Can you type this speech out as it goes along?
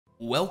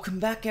Welcome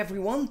back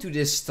everyone to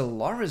this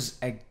Stellaris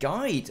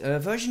guide,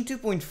 version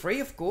 2.3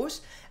 of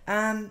course.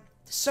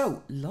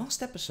 So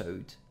last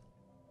episode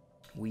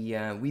we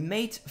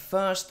made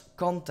first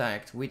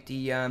contact with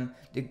the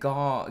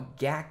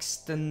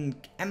Gaxton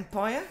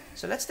Empire.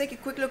 So let's take a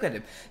quick look at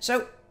it.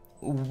 So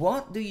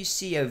what do you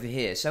see over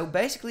here? So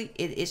basically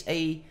it is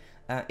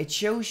it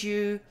shows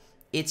you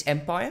its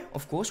empire,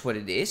 of course, what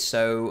it is.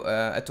 So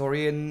a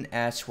Taurian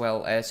as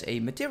well as a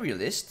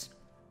materialist.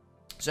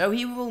 So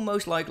he will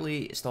most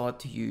likely start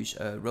to use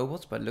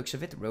robots by the looks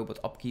of it. Robot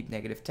upkeep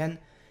 -10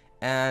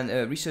 and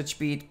research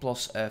speed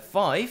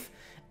 +5,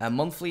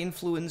 monthly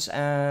influence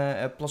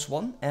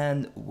 +1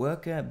 and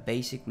worker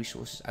basic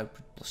resources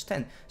output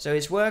 +10. So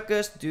his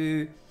workers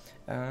do,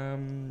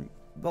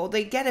 well,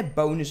 they get a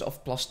bonus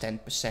of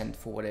 +10%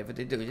 for whatever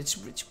they do. It's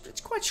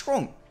quite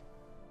strong.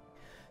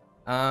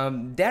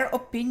 Their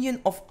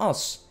opinion of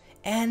us.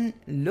 And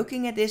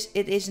looking at this,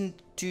 it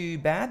isn't too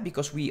bad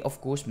because we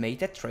of course made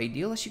that trade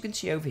deal. As you can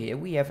see over here,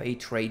 we have a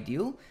trade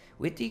deal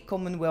with the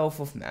Commonwealth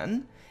of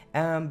Man,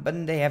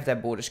 but they have their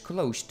borders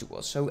closed to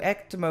us. So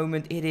at the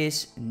moment it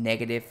is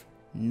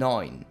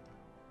 -9.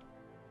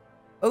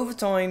 Over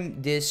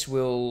time this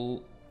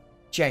will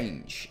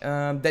change.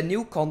 The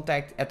new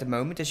contact at the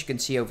moment, as you can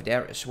see over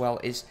there as well,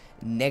 is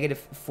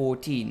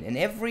 -14, and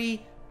every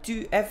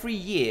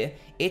year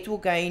it will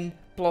gain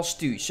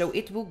 +2, so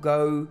it will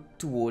go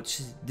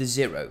towards the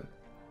 0.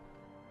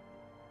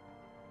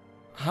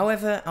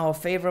 However, our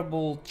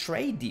favorable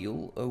trade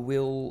deal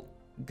will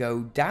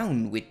go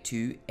down with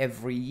 2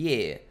 every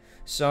year.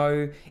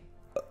 So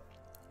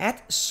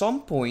at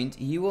some point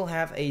you will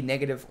have a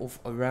negative of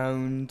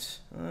around,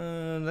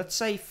 let's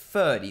say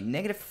 30,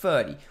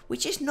 -30,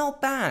 which is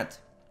not bad.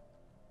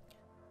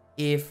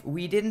 If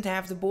we didn't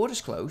have the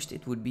borders closed,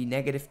 it would be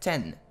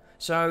 -10.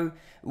 So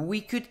we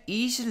could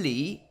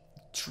easily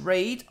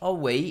trade our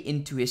way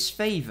into his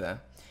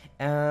favor.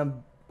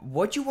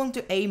 What you want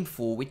to aim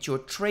for with your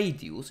trade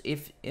deals,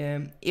 if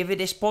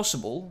it is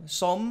possible,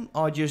 some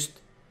are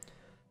just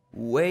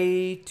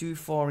way too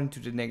far into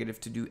the negative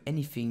to do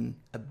anything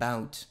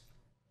about.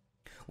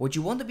 What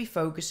you want to be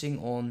focusing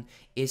on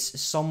is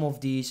some of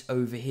these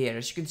over here.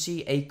 As you can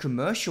see, a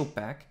commercial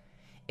pack,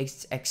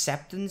 its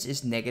acceptance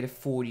is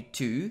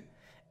 -42.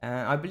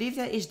 I believe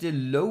that is the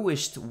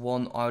lowest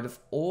one out of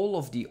all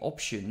of the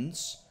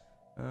options.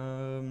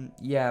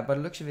 Yeah, by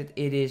the looks of it,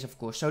 it is of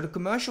course. So the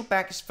commercial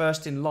pack is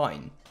first in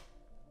line.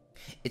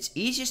 It's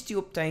easiest to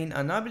obtain,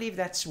 and I believe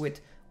that's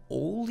with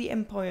all the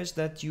empires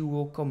that you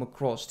will come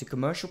across. The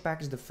commercial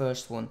pack is the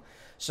first one.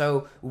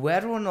 So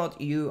whether or not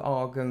you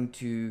are going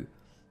to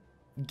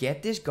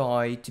get this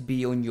guy to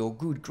be on your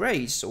good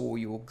grace or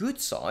your good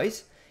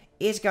side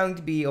is going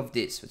to be of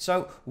this.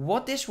 So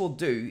what this will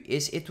do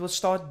is it will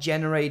start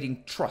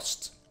generating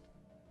trust.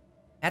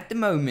 At the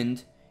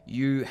moment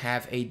you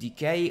have a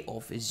decay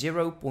of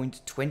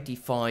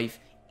 0.25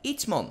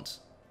 each month.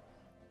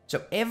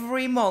 So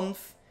every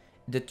month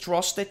the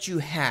trust that you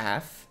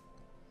have,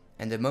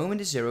 and the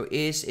moment is 0,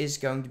 is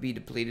going to be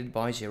depleted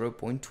by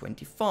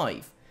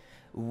 0.25.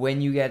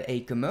 When you get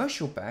a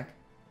commercial pack,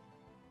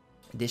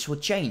 this will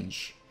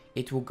change.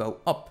 It will go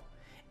up.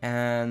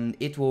 And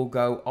it will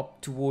go up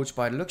towards,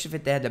 by the looks of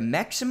it there, the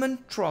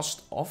maximum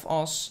trust of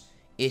us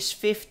is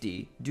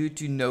 50 due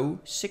to no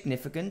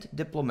significant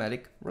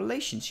diplomatic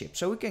relationship.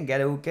 So we can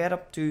get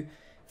up to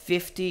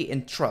 50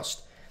 in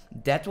trust.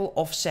 That will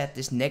offset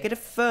this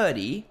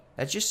 -30.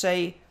 Let's just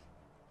say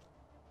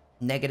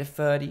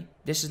 -30.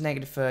 This is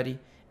 -30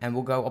 and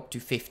we'll go up to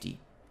 50.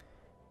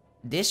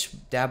 This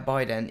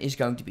thereby then is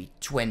going to be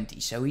 20.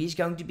 So he's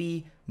going to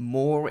be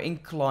more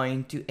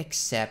inclined to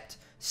accept,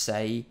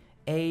 say,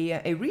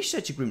 a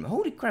research agreement.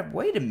 Holy crap,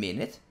 wait a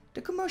minute.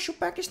 The commercial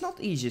pack is not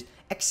easiest.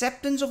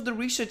 Acceptance of the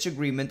research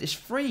agreement is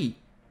free.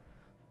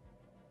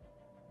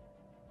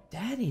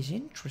 That is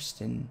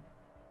interesting.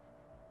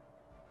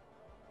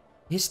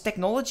 His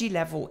technology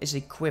level is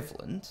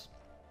equivalent.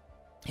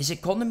 His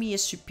economy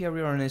is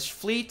superior and his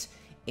fleet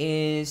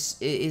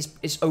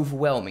is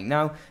overwhelming.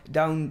 Now,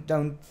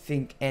 don't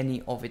think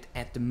any of it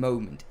at the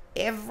moment.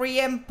 Every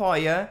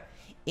empire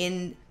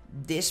in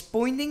this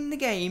point in the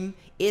game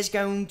is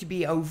going to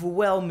be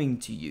overwhelming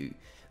to you.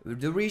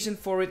 The reason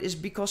for it is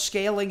because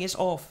scaling is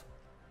off.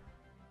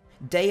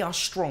 They are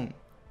strong.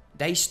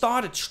 They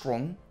started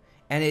strong,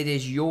 and it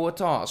is your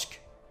task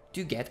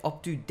to get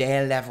up to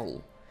their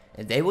level.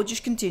 And they will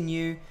just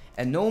continue,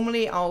 and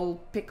normally I'll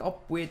pick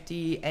up with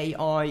the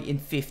AI in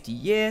 50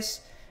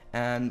 years,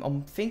 and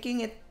I'm thinking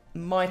it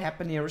might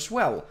happen here as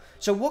well.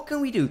 So what can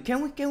we do?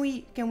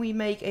 Can we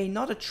make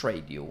another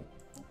trade deal?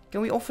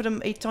 Can we offer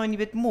them a tiny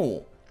bit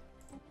more?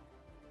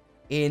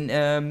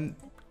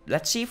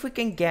 Let's see if we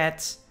can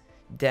get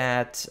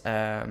that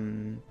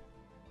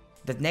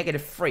that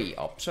 -3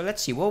 up. So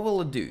let's see, what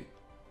will it do?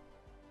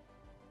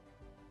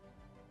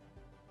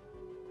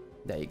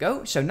 There you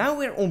go. So now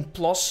we're on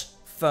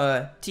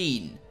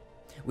 +13.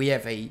 We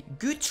have a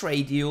good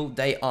trade deal.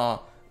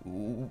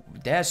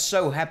 They're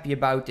so happy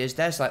about this.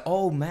 They're like,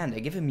 oh man,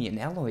 they're giving me an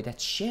alloy.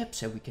 That's ship,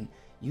 so we can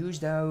use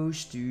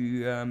those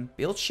to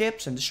build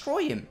ships and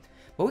destroy him.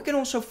 But we can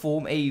also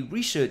form a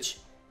research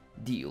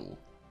deal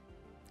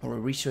or a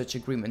research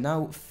agreement.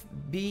 Now,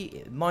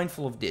 be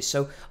mindful of this.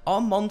 So our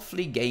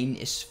monthly gain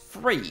is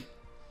free.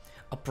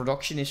 Our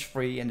production is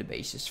free and the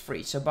base is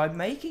free. So by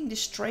making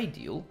this trade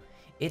deal,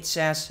 it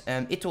says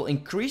it will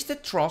increase the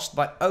trust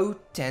by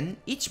 0.10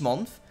 each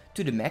month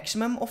to the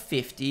maximum of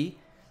 50,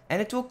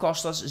 and it will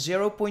cost us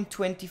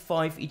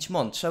 0.25 each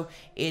month. So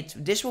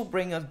this will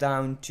bring us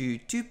down to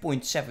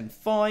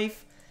 2.75,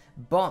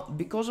 but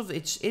because of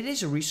it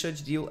is a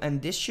research deal,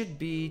 and this should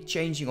be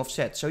changing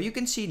offset. So you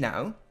can see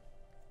now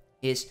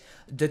is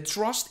the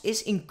trust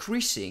is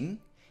increasing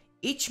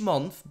each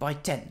month by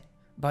 10,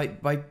 by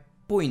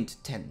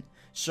 0.10.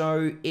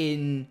 So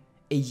in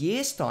a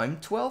year's time,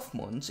 12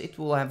 months, it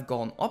will have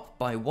gone up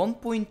by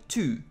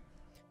 1.2.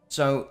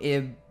 So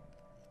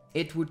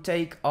it would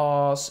take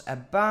us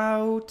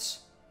about,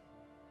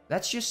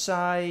 let's just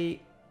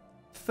say,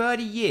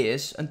 30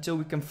 years until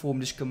we can form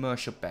this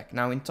commercial pact.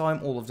 Now in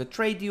time, all of the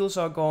trade deals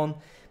are gone,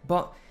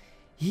 but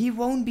he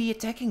won't be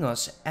attacking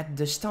us at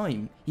this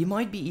time. He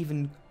might be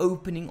even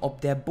opening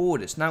up their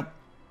borders. Now,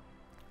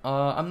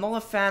 I'm not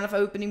a fan of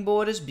opening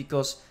borders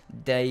because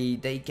they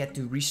get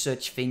to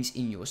research things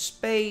in your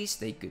space.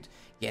 They could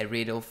get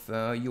rid of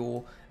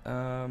your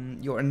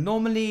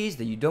anomalies.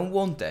 That you don't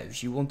want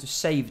those. You want to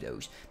save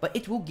those. But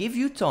it will give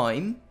you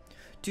time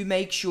to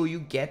make sure you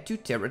get to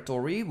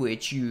territory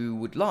which you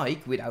would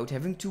like without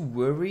having to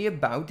worry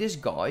about this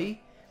guy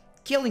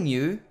killing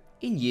you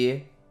in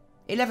year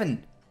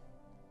 11.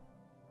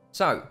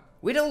 So,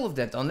 with all of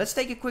that done, let's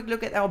take a quick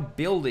look at our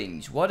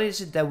buildings. What is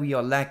it that we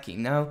are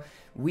lacking? Now,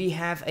 we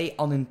have a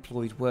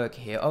unemployed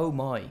worker here. Oh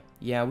my.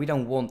 Yeah, we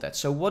don't want that.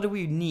 So what do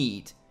we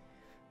need?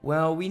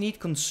 Well, we need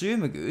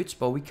consumer goods,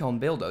 but we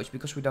can't build those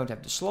because we don't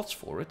have the slots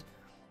for it.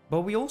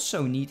 But we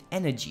also need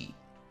energy.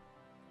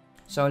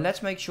 So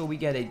let's make sure we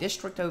get a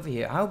district over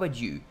here. How about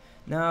you?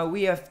 Now,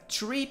 we have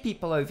 3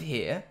 people over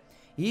here.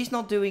 He's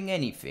not doing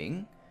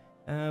anything.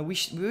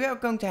 We are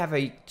going to have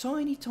a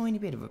tiny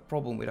bit of a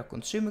problem with our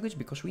consumer goods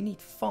because we need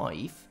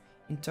 5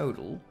 in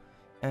total.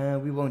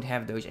 We won't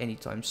have those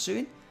anytime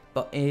soon.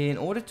 But in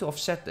order to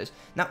offset this,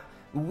 now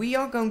we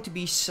are going to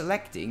be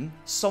selecting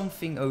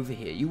something over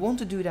here. You want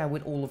to do that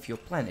with all of your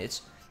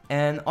planets,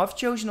 and I've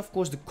chosen, of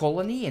course, the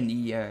colony in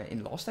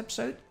the last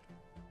episode.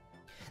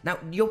 Now,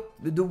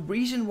 the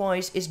reason why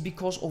is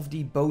because of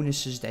the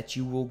bonuses that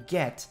you will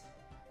get.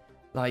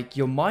 Like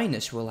your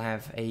miners will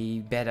have a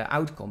better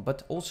outcome,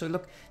 but also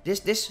look,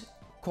 this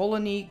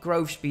colony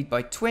growth speed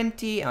by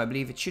 20. I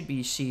believe it should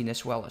be seen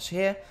as well as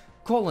here.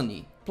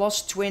 Colony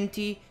plus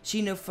 20,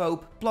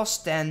 xenophobe plus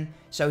 10.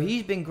 So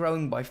he's been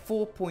growing by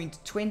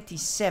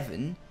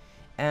 4.27,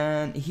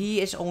 and he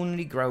is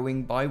only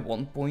growing by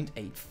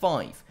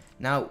 1.85.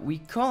 Now we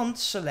can't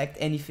select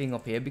anything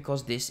up here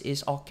because this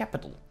is our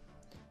capital.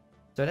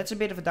 So that's a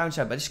bit of a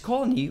downside, but this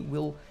colony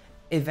will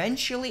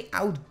eventually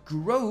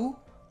outgrow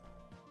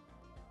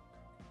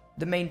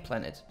the main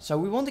planet. So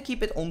we want to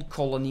keep it on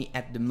colony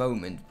at the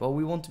moment, but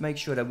we want to make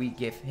sure that we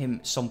give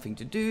him something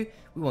to do.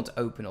 We want to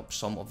open up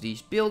some of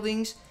these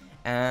buildings,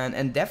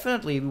 and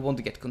definitely we want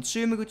to get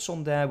consumer goods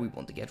on there. We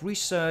want to get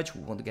research,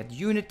 we want to get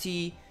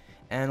unity,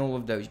 and all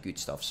of those good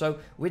stuff. So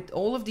with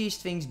all of these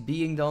things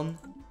being done,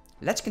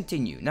 let's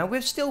continue. Now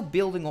we're still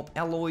building up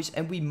alloys,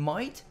 and we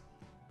might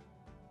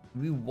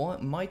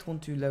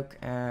want to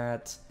look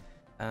at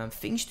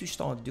things to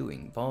start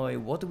doing. By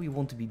what do we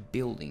want to be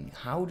building?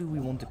 How do we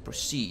want to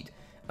proceed?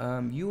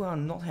 You are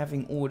not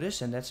having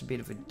orders, and that's a bit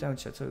of a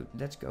downside, so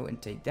let's go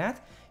and take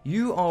that.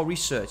 You are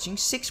researching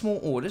 6 more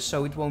orders,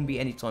 so it won't be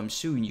anytime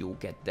soon you'll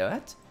get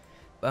that.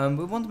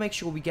 We want to make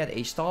sure we get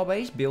a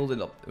starbase, build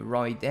it up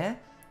right there,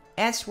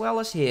 as well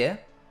as here,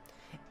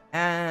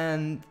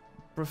 and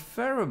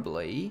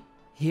preferably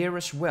here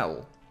as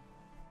well,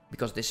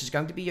 because this is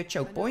going to be your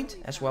choke point,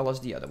 as well as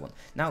the other one.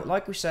 Now,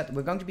 like we said,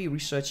 we're going to be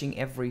researching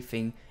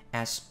everything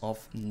as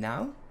of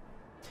now.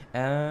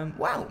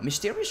 Wow,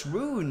 mysterious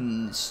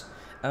runes.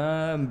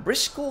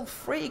 Briscoe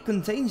 3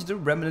 contains the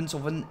remnants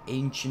of an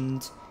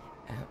ancient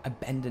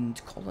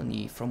abandoned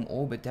colony from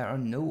orbit. There are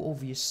no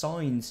obvious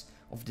signs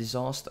of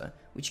disaster,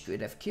 which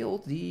could have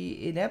killed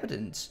the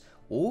inhabitants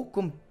or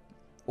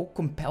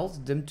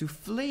compelled them to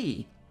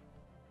flee.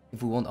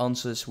 If we want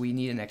answers, we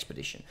need an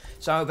expedition.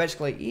 So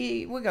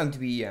basically, we're going to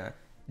be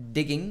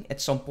digging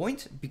at some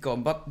point,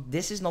 but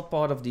this is not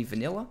part of the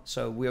vanilla,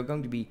 so we are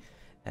going to be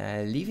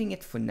leaving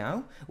it for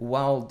now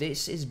while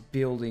this is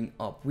building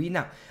up.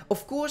 Now,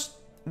 of course,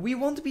 we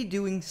want to be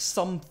doing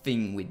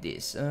something with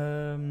this.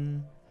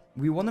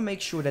 We want to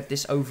make sure that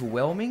this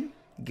overwhelming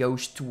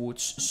goes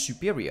towards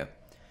superior.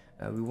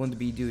 We want to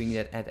be doing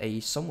that at a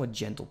somewhat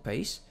gentle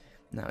pace.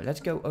 Now, let's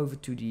go over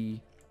to the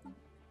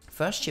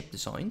first ship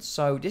designs.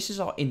 So this is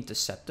our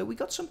interceptor. We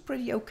got some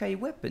pretty okay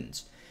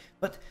weapons,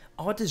 but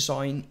our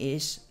design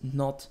is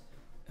not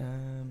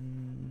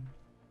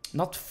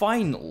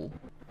final.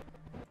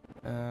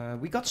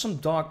 We got some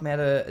dark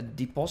matter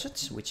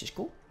deposits, which is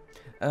cool.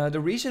 The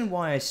reason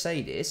why I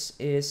say this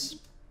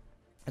is,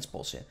 let's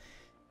pause here.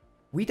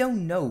 we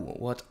don't know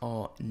what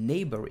our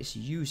neighbor is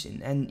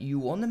using, and you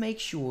want to make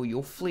sure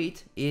your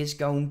fleet is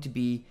going to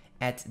be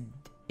at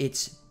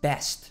its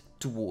best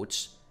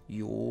towards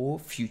your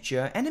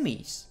future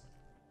enemies.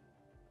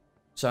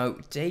 So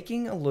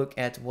taking a look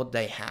at what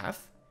they have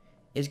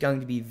is going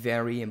to be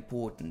very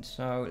important.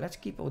 So let's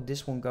keep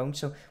this one going.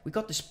 So we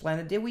got this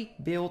planet. Did we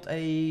build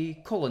a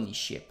colony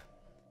ship?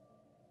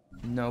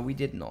 No, we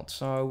did not.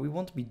 So we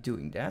want to be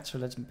doing that. So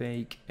let's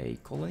make a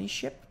colony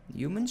ship.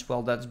 Humans,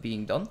 well, that's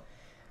being done.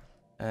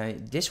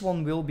 This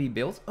one will be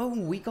built. Oh,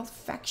 we got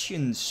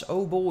factions.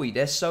 Oh boy,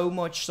 there's so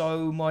much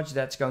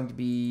that's going to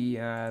be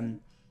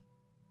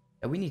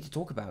that we need to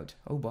talk about.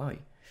 Oh boy.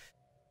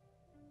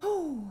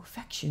 Oh,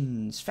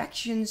 factions.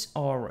 Factions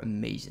are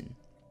amazing.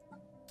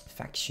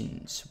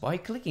 Factions. By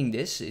clicking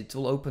this, it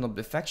will open up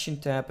the faction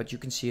tab, but you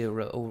can see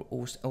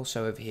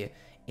also over here,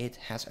 it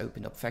has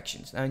opened up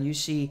factions. Now you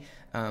see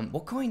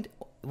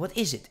what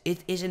is it?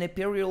 It is an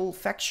imperial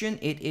faction.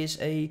 It is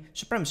a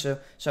supremacy.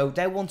 So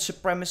they want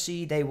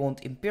supremacy, they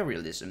want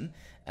imperialism.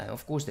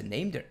 Of course, they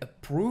name their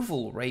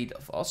approval rate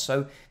of us.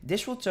 So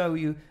this will tell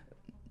you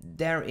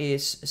there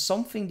is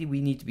something that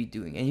we need to be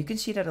doing. And you can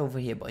see that over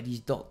here by these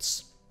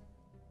dots.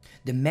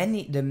 The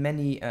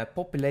many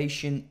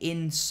population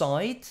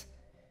inside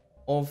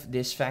of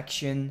this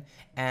faction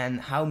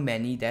and how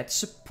many that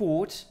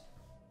support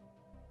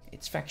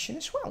its faction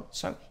as well.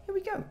 So here we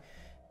go.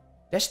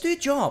 There's 2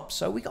 jobs.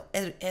 So we got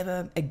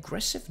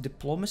aggressive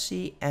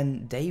diplomacy,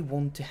 and they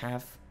want to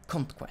have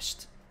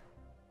conquest.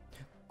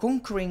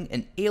 Conquering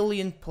an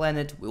alien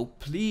planet will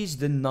please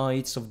the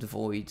Knights of the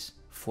Void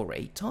for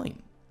a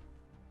time.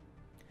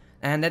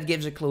 And that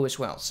gives a clue as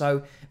well.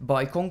 So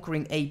by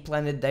conquering a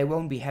planet, they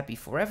won't be happy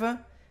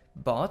forever,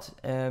 but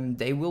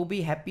they will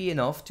be happy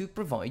enough to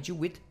provide you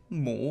with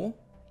more,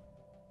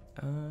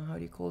 how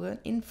do you call that,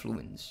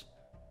 influence.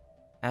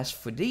 As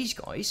for these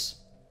guys,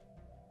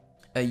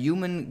 a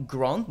human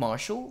Grand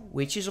Marshal,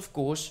 which is of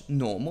course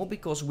normal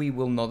because we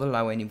will not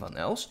allow anyone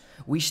else.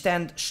 We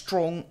stand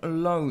strong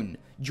alone.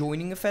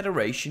 Joining a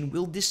federation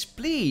will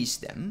displease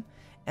them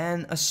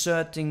and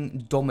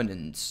asserting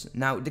dominance.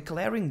 Now,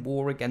 declaring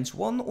war against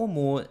one or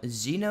more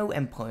Xeno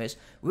empires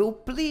will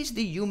please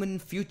the human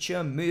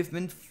future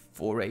movement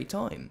for a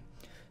time.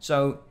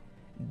 So,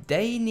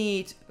 they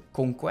need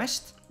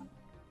conquest,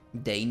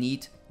 they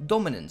need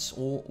dominance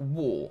or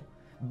war.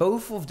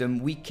 Both of them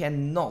we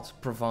cannot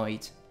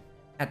provide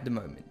at the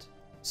moment.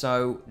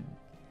 So,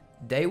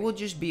 they will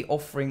just be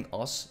offering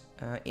us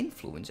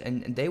influence,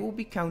 and they will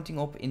be counting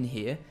up in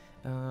here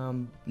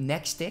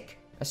next tick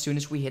as soon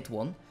as we hit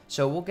 1.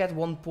 So we'll get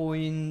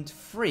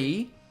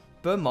 1.3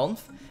 per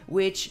month,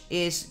 which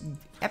is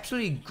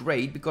absolutely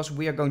great because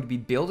we are going to be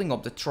building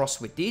up the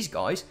trust with these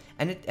guys,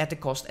 and at the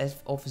cost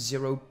of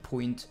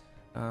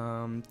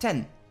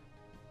 0.10.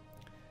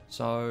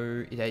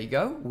 So there you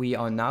go. We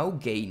are now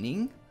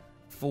gaining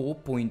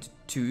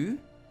 4.2.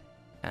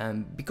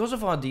 Because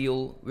of our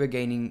deal, we're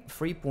gaining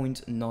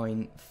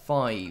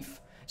 3.95.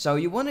 So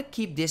you want to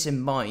keep this in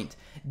mind.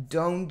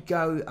 Don't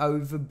go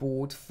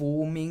overboard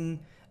forming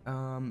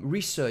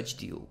research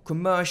deal,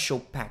 commercial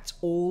pacts.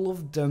 All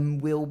of them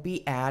will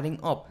be adding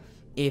up.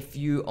 If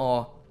you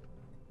are,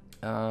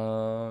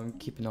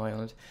 keep an eye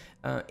on it.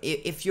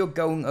 If you're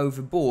going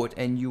overboard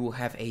and you will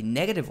have a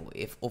negative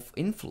of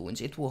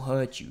influence, it will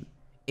hurt you.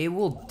 It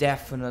will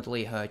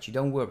definitely hurt you.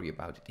 Don't worry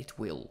about it. It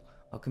will.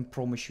 I can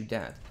promise you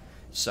that.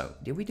 So,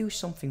 did we do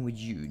something with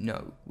you?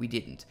 No, we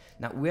didn't.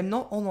 Now, we're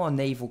not on our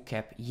naval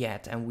cap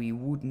yet, and we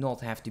would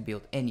not have to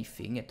build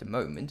anything at the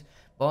moment.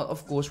 But,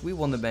 of course, we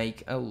want to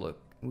make a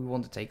look. We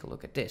want to take a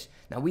look at this.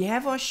 Now, we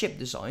have our ship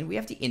design. We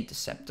have the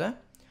Interceptor.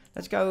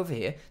 Let's go over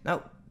here.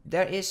 Now,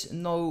 there is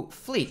no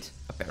fleet,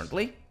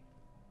 apparently.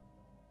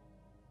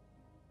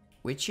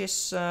 Which is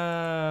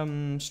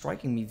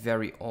striking me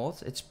very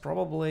odd. It's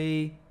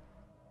probably...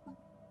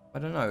 I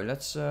don't know.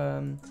 Let's...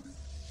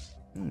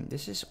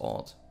 this is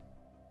odd.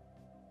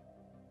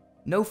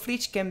 No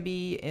fleets can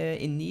be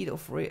in need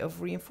of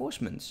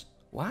reinforcements.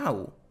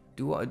 Wow.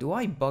 Do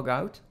I bug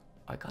out?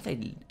 I got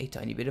a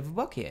tiny bit of a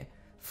bug here.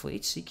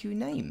 Fleet CQ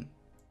name.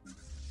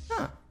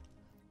 Huh.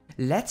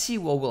 Let's see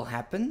what will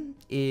happen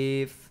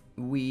if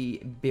we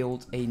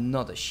build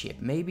another ship.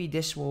 Maybe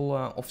this will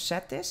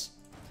offset this.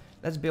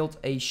 Let's build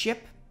a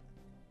ship.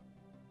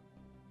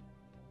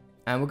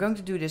 And we're going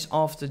to do this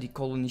after the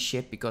colony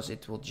ship because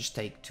it will just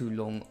take too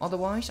long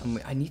otherwise.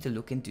 I need to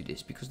look into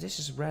this because this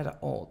is rather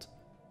odd.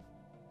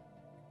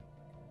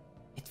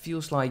 It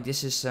feels like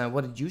this is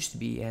what it used to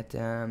be at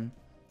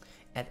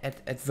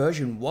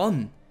version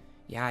 1.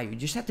 Yeah, you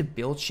just had to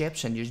build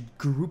ships and just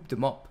group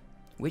them up.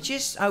 Which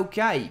is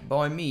okay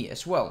by me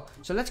as well.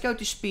 So let's go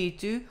to speed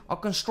 2. Our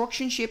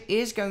construction ship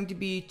is going to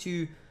be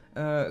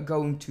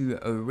going to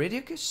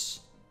Ridigus.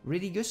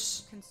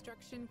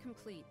 Construction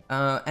complete.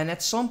 And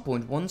at some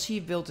point, once he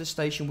built a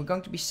station, we're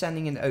going to be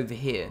sending it over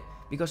here.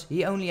 Because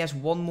he only has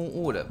one more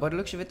order. By the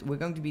looks of it, we're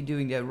going to be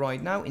doing that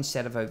right now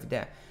instead of over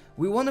there.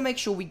 We want to make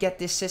sure we get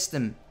this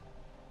system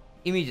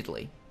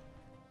immediately.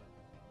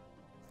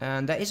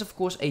 And there is of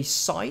course a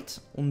site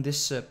on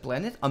this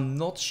planet. I'm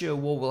not sure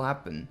what will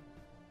happen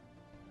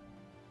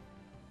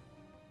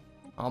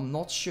I'm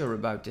not sure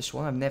about this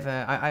one. I've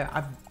never...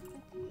 I've...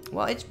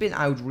 Well, it's been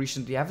out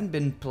recently. I haven't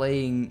been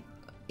playing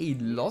a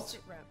lot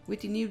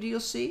with the new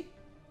DLC.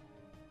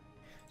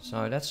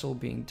 So that's all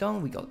being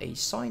done. We got a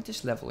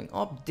scientist leveling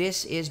up.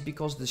 This is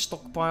because the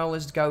stockpile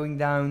is going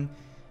down.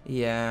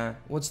 Yeah,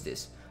 what's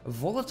this?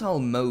 Volatile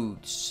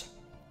modes.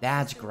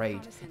 That's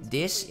great.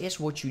 This is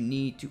what you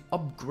need to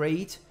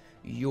upgrade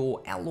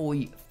your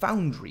alloy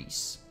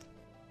foundries.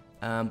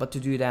 But to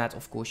do that,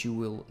 of course, you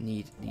will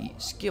need the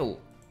skill.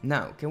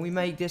 Now, can we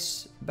make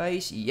this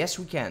base? Yes,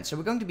 we can. So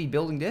we're going to be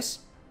building this.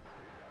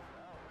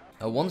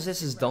 Once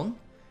this is done,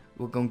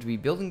 we're going to be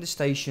building the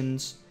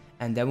stations,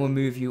 and then we'll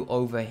move you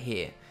over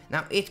here.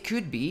 Now, it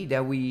could be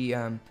that we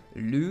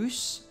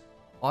lose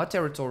our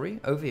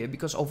territory over here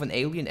because of an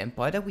alien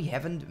empire that we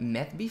haven't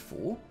met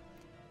before.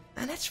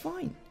 And that's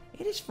fine.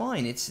 It is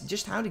fine. It's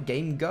just how the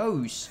game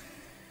goes.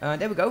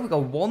 There we go. We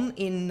got 1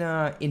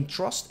 in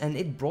trust, and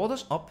it brought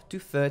us up to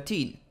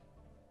 13.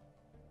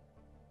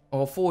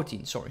 Or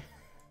 14, sorry.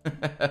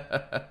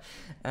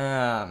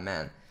 Ah,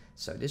 man.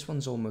 So this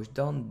one's almost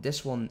done.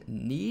 This one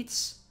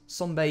needs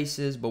some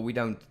bases, but we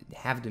don't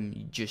have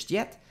them just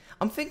yet.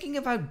 I'm thinking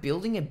about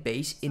building a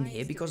base in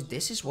here because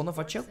this is one of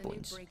our choke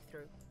points.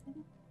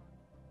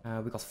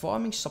 We got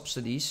farming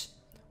subsidies.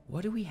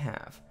 What do we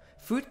have?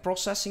 Food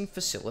processing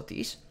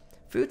facilities.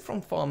 Food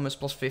from farmers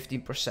plus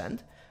 15%.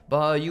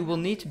 But you will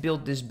need to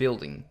build this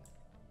building.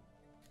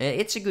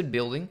 It's a good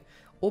building.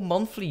 Or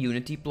monthly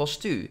unity plus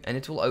 2. And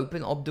it will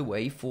open up the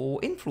way for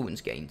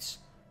influence gains.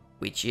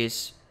 Which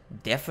is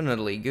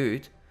definitely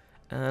good.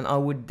 And I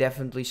would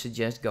definitely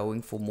suggest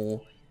going for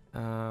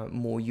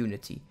more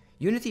unity.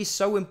 Unity is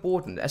so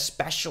important,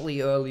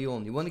 especially early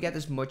on. You want to get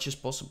as much as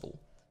possible.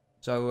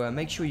 So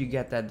make sure you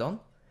get that done.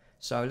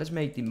 So let's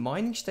make the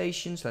mining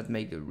stations. Let's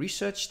make the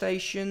research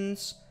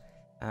stations.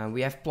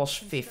 We have plus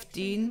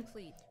 15.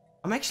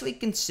 I'm actually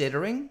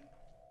considering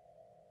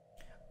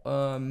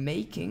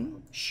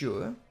making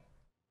sure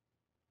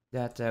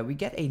that we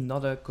get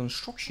another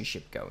construction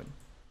ship going.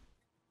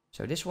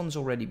 So this one's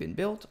already been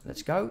built.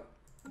 Let's go.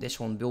 This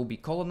one will be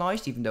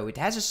colonized, even though it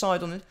has a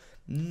side on it.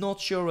 Not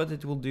sure what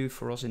it will do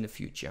for us in the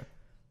future.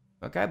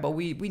 Okay, but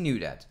we knew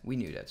that. We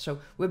knew that. So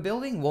we're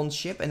building 1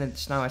 ship and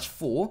it now has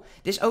 4.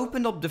 This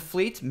opened up the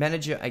fleet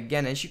manager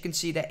again. As you can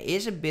see, there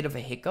is a bit of a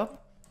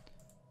hiccup.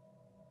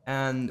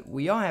 And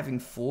we are having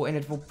 4, and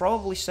it will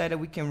probably say that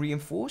we can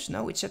reinforce.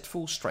 No, it's at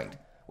full strength.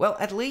 Well,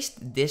 at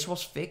least this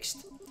was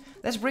fixed.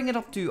 Let's bring it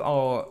up to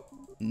our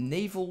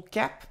naval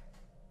cap.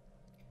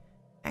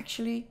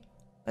 Actually,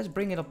 let's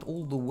bring it up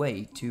all the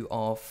way to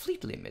our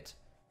fleet limit.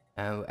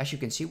 As you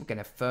can see, we can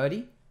have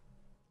 30.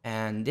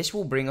 And this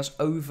will bring us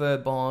over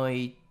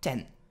by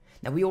 10.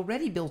 Now, we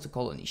already built a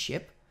colony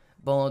ship.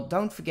 But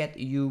don't forget,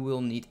 you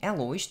will need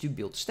alloys to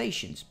build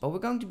stations. But we're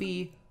going to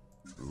be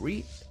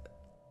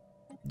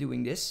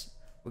doing this.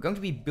 We're going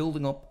to be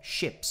building up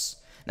ships.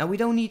 Now, we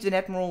don't need an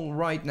admiral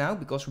right now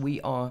because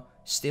we are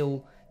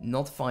still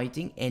not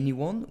fighting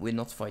anyone. We're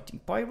not fighting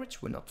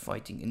pirates. We're not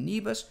fighting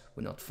Anubis.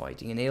 We're not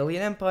fighting an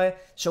alien empire.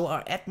 So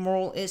our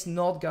admiral is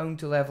not going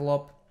to level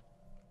up.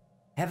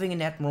 Having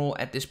an admiral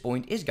at this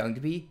point is going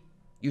to be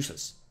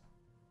useless.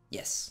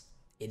 Yes,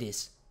 it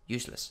is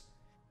useless.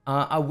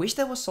 I wish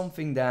there was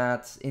something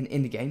that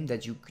in the game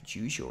that you could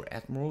use your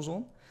admirals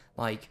on.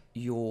 Like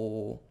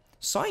your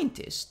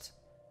scientist.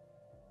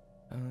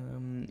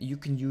 You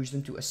can use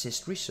them to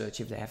assist research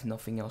if they have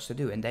nothing else to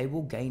do. And they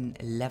will gain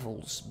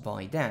levels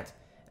by that.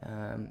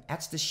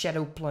 Adds the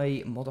shadow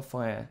play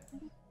modifier.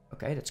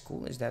 Okay, that's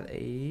cool. Is that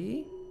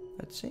a...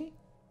 let's see.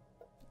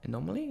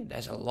 Anomaly?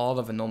 There's a lot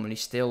of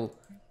anomalies still.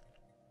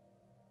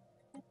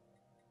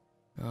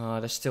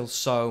 There's still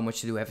so much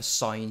to do. We have a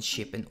science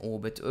ship in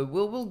orbit.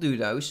 We'll do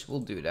those.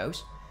 We'll do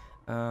those.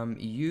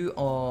 You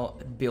are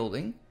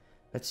building.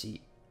 Let's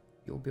see.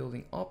 You're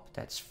building up.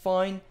 That's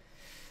fine.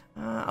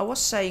 I was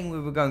saying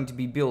we were going to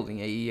be building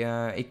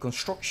a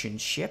construction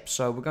ship.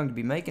 So we're going to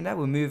be making that.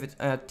 We'll move it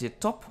at the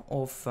top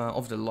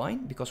of the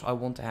line. Because I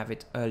want to have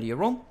it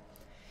earlier on.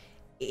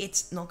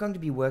 It's not going to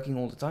be working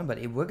all the time. But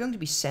we're going to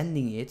be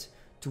sending it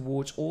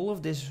towards all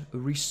of this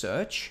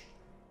research.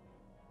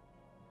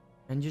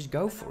 And just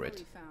go for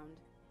it.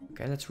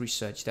 Okay, let's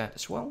research that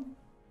as well.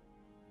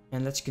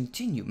 And let's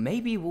continue.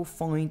 Maybe we'll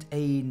find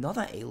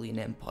another alien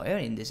empire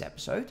in this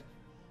episode.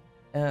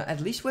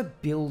 At least we're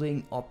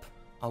building up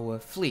our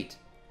fleet.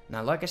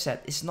 Now, like I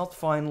said, it's not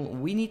final.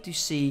 We need to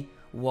see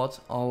what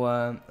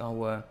our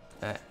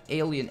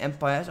alien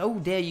empire is. Oh,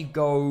 there you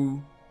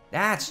go.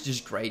 That's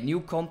just great.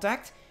 New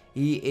contact.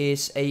 He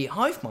is a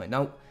hive mind.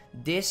 Now,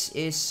 this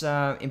is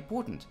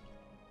important.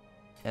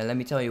 Let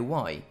me tell you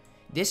why.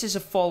 This is a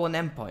fallen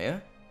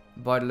empire,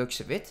 by the looks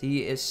of it.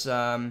 He is,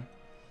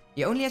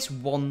 he only has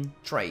 1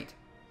 trait.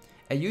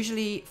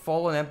 Usually,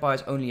 fallen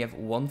empires only have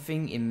 1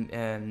 thing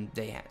in,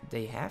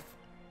 they have,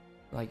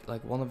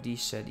 like one of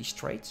these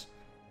traits.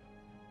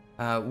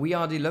 We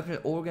are the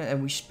development organ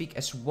and we speak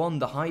as one.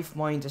 The hive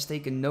mind has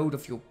taken note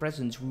of your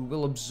presence. We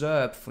will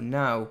observe for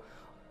now.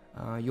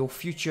 Your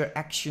future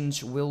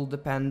actions will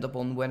depend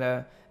upon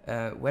whether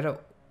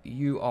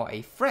you are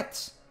a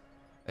threat.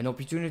 An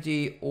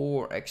opportunity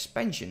or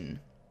expansion.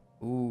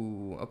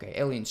 Ooh, okay,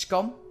 alien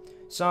scum.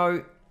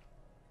 So,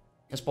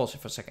 let's pause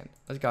it for a second.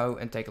 Let's go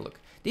and take a look.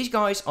 These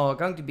guys are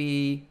going to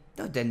be...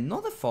 No, they're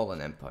not a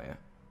fallen empire.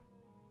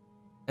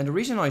 And the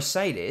reason I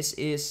say this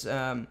is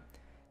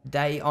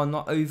they are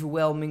not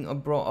overwhelming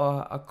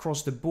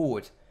across the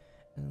board.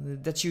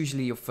 That's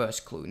usually your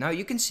first clue. Now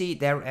you can see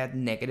they're at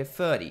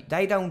 -30.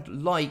 They don't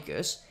like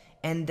us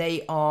and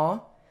they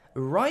are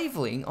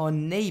rivaling our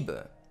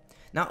neighbor.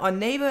 Now our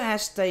neighbor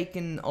has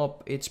taken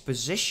up its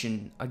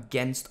position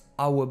against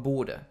our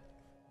border.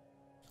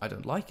 I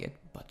don't like it,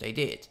 but they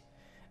did.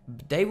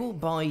 They will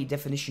by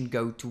definition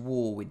go to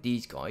war with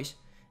these guys.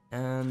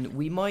 And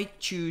we might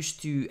choose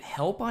to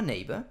help our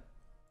neighbor.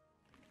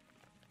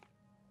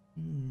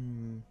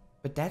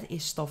 But that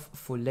is stuff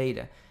for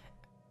later.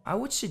 I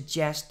would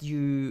suggest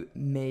you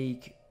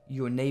make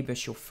your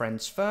neighbors your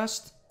friends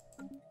first.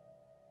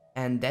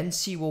 And then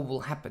see what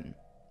will happen.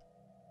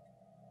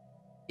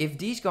 If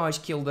these guys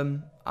kill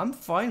them, I'm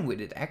fine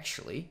with it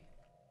actually.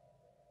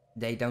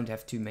 They don't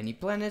have too many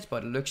planets.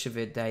 By the looks of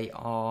it, they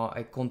are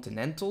a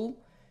continental.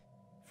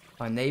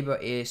 Our neighbor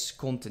is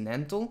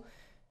continental.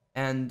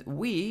 And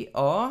we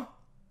are,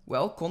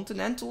 well,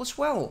 continental as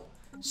well.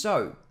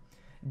 So,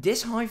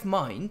 this hive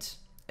mind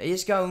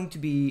is going to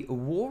be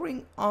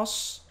warring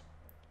us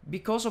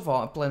because of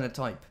our planet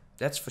type.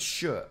 That's for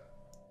sure.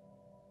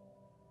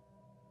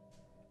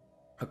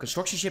 Our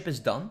construction ship is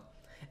done.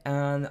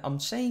 And I'm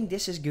saying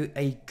this is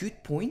a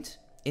good point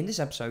in this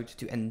episode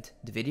to end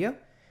the video.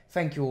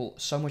 Thank you all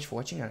so much for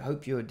watching. I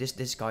hope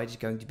this guide is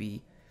going to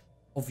be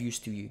of use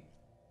to you.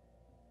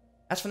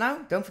 As for now,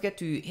 don't forget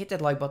to hit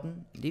that like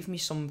button. Leave me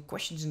some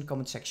questions in the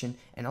comment section.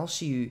 And I'll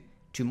see you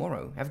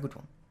tomorrow. Have a good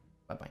one.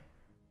 Bye bye.